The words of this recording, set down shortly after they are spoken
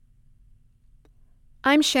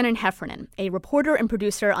I'm Shannon Heffernan, a reporter and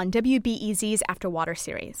producer on WBEZ's After Water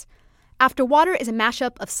series. After Water is a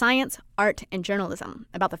mashup of science, art, and journalism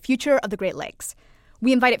about the future of the Great Lakes.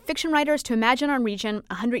 We invited fiction writers to imagine our region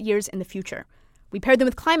 100 years in the future. We paired them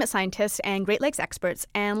with climate scientists and Great Lakes experts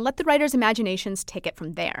and let the writers' imaginations take it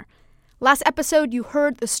from there. Last episode, you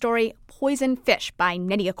heard the story Poison Fish by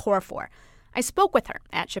Nnedi Okorafor. I spoke with her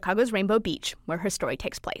at Chicago's Rainbow Beach, where her story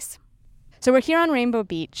takes place. So we're here on Rainbow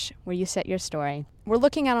Beach, where you set your story. We're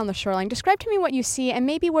looking out on the shoreline. Describe to me what you see and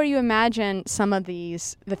maybe where you imagine some of the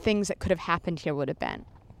things that could have happened here would have been.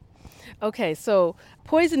 Okay, so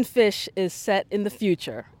Poison Fish is set in the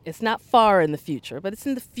future. It's not far in the future, but it's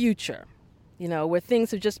in the future, where things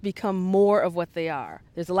have just become more of what they are.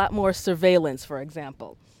 There's a lot more surveillance, for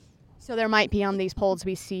example. So there might be on these poles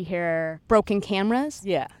we see here broken cameras?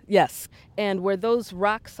 Yes. And where those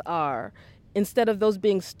rocks are, instead of those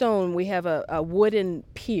being stone, we have a wooden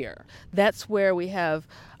pier. That's where we have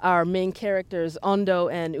our main characters, Ondo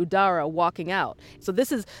and Udara, walking out. So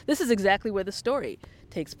this is exactly where the story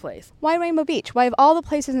takes place. Why Rainbow Beach? Why, of all the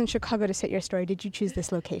places in Chicago to set your story, did you choose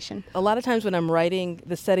this location? A lot of times when I'm writing,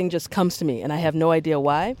 the setting just comes to me, and I have no idea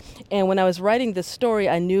why. And when I was writing this story,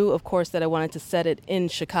 I knew, of course, that I wanted to set it in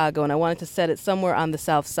Chicago, and I wanted to set it somewhere on the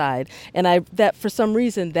South Side. And that for some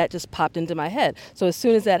reason, that just popped into my head. So as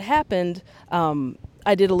soon as that happened,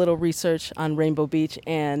 I did a little research on Rainbow Beach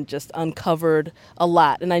and just uncovered a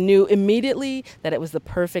lot. And I knew immediately that it was the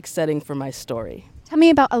perfect setting for my story. Tell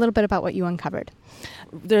me a little bit about what you uncovered.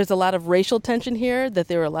 There's a lot of racial tension here, that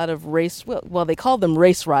there were a lot of they call them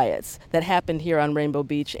race riots that happened here on Rainbow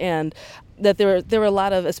Beach, and that there were a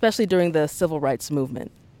lot of, especially during the civil rights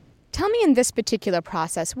movement. Tell me, in this particular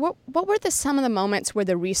process, what were some of the moments where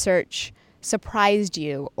the research surprised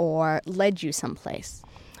you or led you someplace?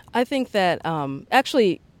 I think that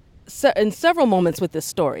actually in several moments with this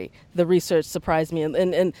story, the research surprised me.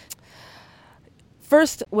 And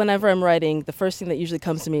first, whenever I'm writing, the first thing that usually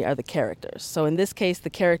comes to me are the characters. So in this case, the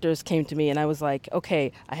characters came to me and I was like,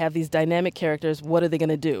 okay, I have these dynamic characters. What are they going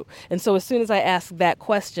to do? And so as soon as I asked that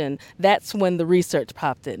question, that's when the research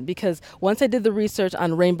popped in. Because once I did the research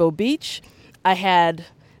on Rainbow Beach, I had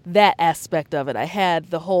that aspect of it. I had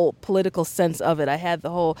the whole political sense of it. I had the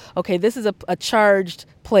whole, okay, this is a charged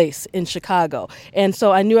place in Chicago. And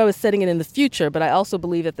so I knew I was setting it in the future, but I also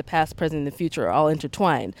believe that the past, present, and the future are all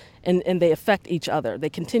intertwined, and they affect each other. They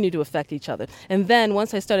continue to affect each other. And then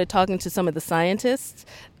once I started talking to some of the scientists,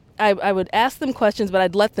 I would ask them questions, but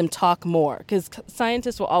I'd let them talk more, because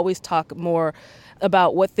scientists will always talk more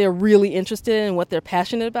about what they're really interested in and what they're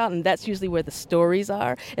passionate about, and that's usually where the stories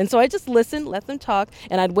are. And so I just listened, let them talk,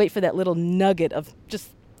 and I'd wait for that little nugget of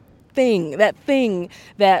just that thing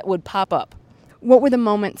that would pop up. What were the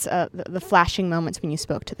moments, the flashing moments when you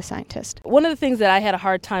spoke to the scientist? One of the things that I had a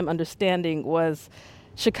hard time understanding was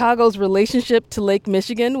Chicago's relationship to Lake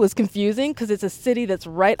Michigan was confusing, because it's a city that's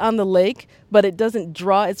right on the lake, but it doesn't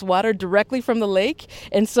draw its water directly from the lake.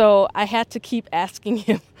 And so I had to keep asking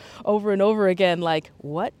him over and over again, like,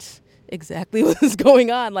 what exactly was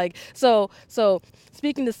going on? So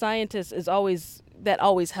speaking to scientists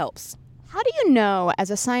always helps. How do you know,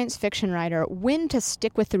 as a science fiction writer, when to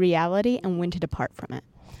stick with the reality and when to depart from it?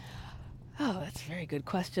 Oh, that's a very good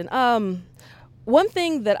question. One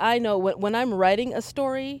thing that I know, when I'm writing a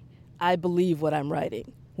story, I believe what I'm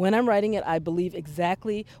writing. When I'm writing it, I believe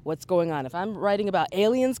exactly what's going on. If I'm writing about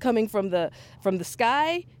aliens coming from the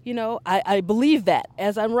sky, I believe that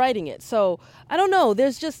as I'm writing it. So I don't know.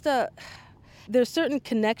 There's certain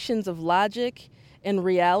connections of logic and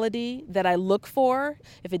reality that I look for.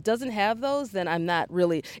 If it doesn't have those, then I'm not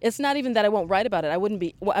really. It's not even that I won't write about it. I won't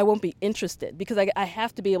be interested, because I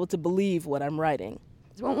have to be able to believe what I'm writing.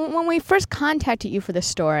 When we first contacted you for this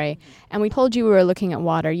story and we told you we were looking at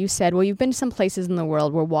water, you said, well, you've been to some places in the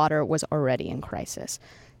world where water was already in crisis.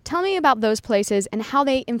 Tell me about those places and how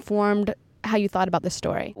they informed how you thought about the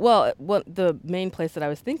story. Well, the main place that I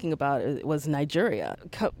was thinking about was Nigeria.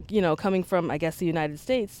 Coming from, I guess, the United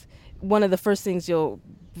States, one of the first things you'll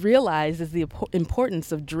realize is the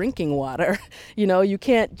importance of drinking water. You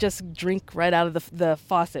can't just drink right out of the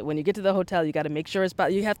faucet. When you get to the hotel, you got to make sure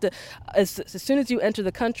you have to, as soon as you enter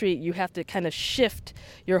the country, you have to kind of shift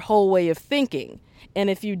your whole way of thinking. And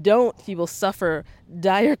if you don't, you will suffer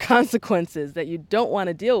dire consequences that you don't want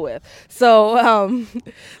to deal with. So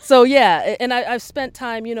yeah, and I've spent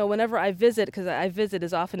time, whenever I visit, because I visit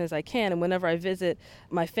as often as I can, and whenever I visit,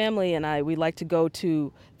 my family and we like to go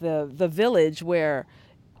to the village where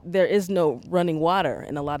there is no running water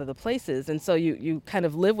in a lot of the places. And so you kind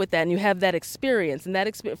of live with that, and you have that experience.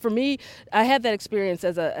 And for me, I had that experience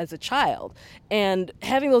as a child. And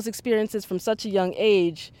having those experiences from such a young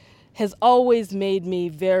age has always made me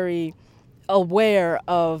very aware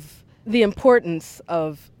of the importance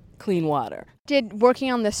of clean water. Did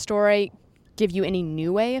working on this story give you any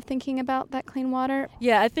new way of thinking about that clean water?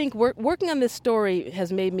 Yeah, I think working on this story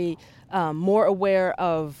has made me more aware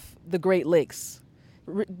of the Great Lakes.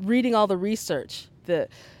 Reading all the research,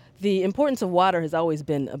 the importance of water has always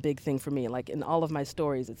been a big thing for me. Like in all of my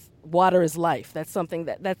stories, it's water is life. That's something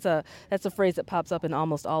that's a phrase that pops up in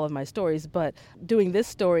almost all of my stories. But doing this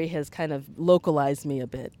story has kind of localized me a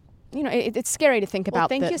bit. You know, it's scary to think about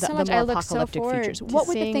thank you so much. the more I look so apocalyptic forward futures. to What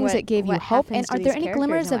were the seeing things that gave you what hope? And happens to are there these any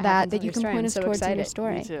glimmers characters and of what that happens that in you your can story? point I'm us so towards in your excited.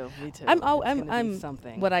 story? Me too.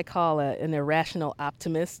 Me too. What I call an irrational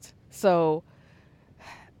optimist. So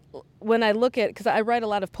when I look at, because I write a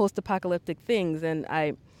lot of post-apocalyptic things, and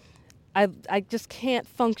I just can't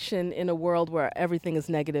function in a world where everything is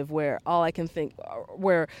negative, where all I can think,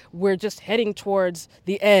 where we're just heading towards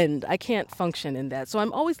the end. I can't function in that. So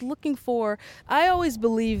I'm always I always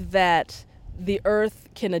believe that the earth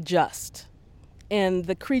can adjust, and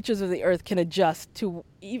the creatures of the earth can adjust to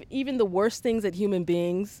even the worst things that human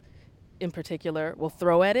beings in particular will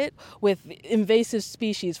throw at it. With invasive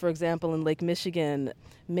species, for example, in Lake Michigan,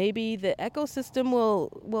 maybe the ecosystem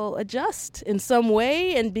will adjust in some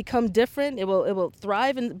way and become different. It will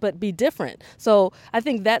thrive but be different. So I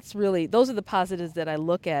think those are the positives that I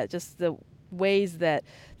look at, just the ways that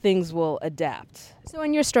things will adapt. So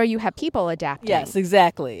in your story, you have people adapting. Yes,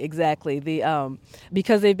 exactly.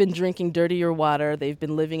 Because they've been drinking dirtier water, they've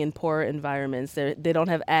been living in poorer environments. They don't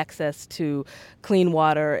have access to clean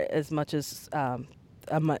water as much as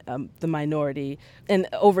the minority, and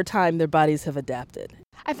over time, their bodies have adapted.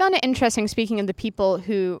 I found it interesting, speaking of the people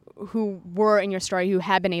who were in your story who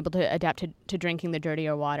had been able to adapt to drinking the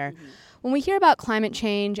dirtier water. Mm-hmm. When we hear about climate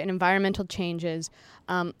change and environmental changes,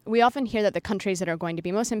 we often hear that the countries that are going to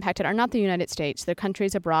be most impacted are not the United States. They're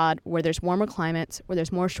countries abroad where there's warmer climates, where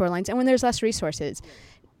there's more shorelines, and when there's less resources.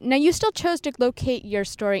 Now, you still chose to locate your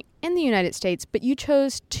story in the United States, but you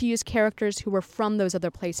chose to use characters who were from those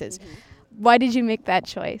other places. Mm-hmm. Why did you make that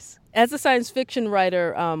choice? As a science fiction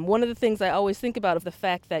writer, one of the things I always think about is the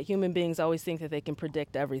fact that human beings always think that they can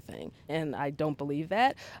predict everything, and I don't believe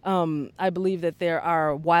that. I believe that there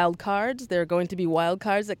are wild cards. There are going to be wild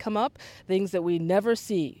cards that come up, things that we never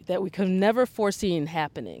see, that we could never foreseen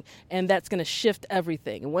happening, and that's going to shift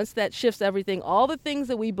everything. And once that shifts everything, all the things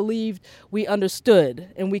that we believed we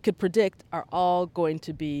understood and we could predict are all going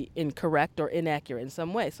to be incorrect or inaccurate in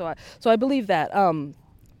some way. So I believe that.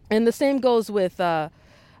 And the same goes with the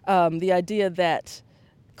idea that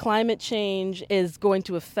climate change is going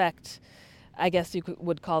to affect, I guess you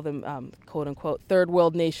would call them, quote unquote, third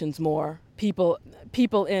world nations more, people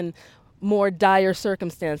in more dire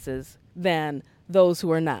circumstances than those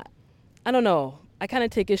who are not. I don't know. I kind of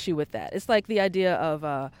take issue with that. It's like the idea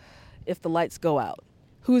of if the lights go out,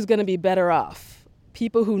 who's going to be better off?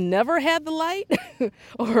 People who never had the light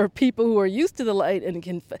or people who are used to the light and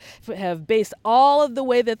can have based all of the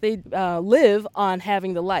way that they live on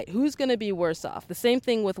having the light? Who's going to be worse off? The same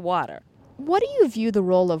thing with water. What do you view the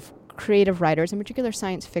role of creative writers, in particular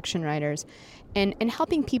science fiction writers, in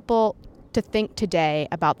helping people to think today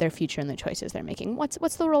about their future and the choices they're making? What's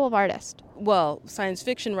the role of artists? Well, science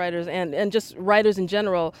fiction writers and just writers in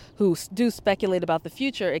general who do speculate about the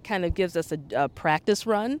future, it kind of gives us a practice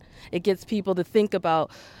run. It gets people to think about,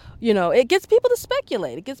 it gets people to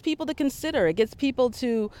speculate. It gets people to consider. It gets people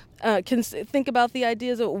to think about the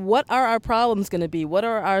ideas of what are our problems going to be? What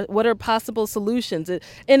are possible solutions? And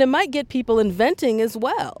it might get people inventing as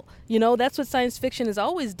well. That's what science fiction has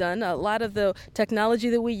always done. A lot of the technology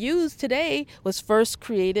that we use today was first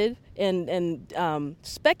created and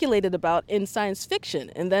speculated about in science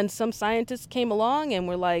fiction. And then some scientists came along and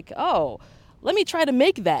were like, oh, let me try to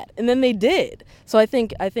make that. And then they did. So I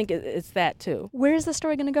think it's that too. Where is the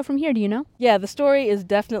story going to go from here? Do you know? Yeah, the story is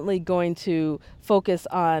definitely going to focus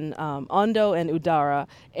on Ondo and Udara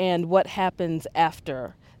and what happens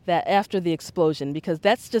after the explosion, because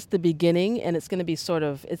that's just the beginning, and it's going to be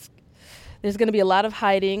there's going to be a lot of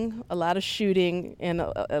hiding, a lot of shooting, and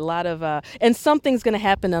a lot of and something's going to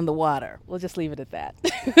happen on the water. We'll just leave it at that.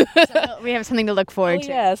 So we have something to look forward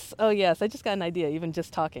to. Oh yes. I just got an idea, even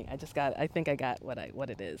just talking. I think I got what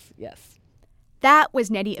it is. Yes. That was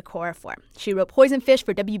Nnedi Okorafor. She wrote Poison Fish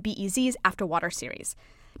for WBEZ's After Water series.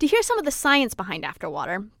 To hear some of the science behind After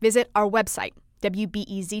Water, visit our website,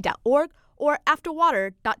 wbez.org or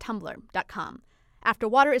afterwater.tumblr.com. After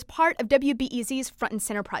Water is part of WBEZ's Front and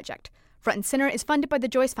Center project. Front and Center is funded by the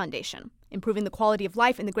Joyce Foundation, improving the quality of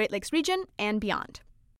life in the Great Lakes region and beyond.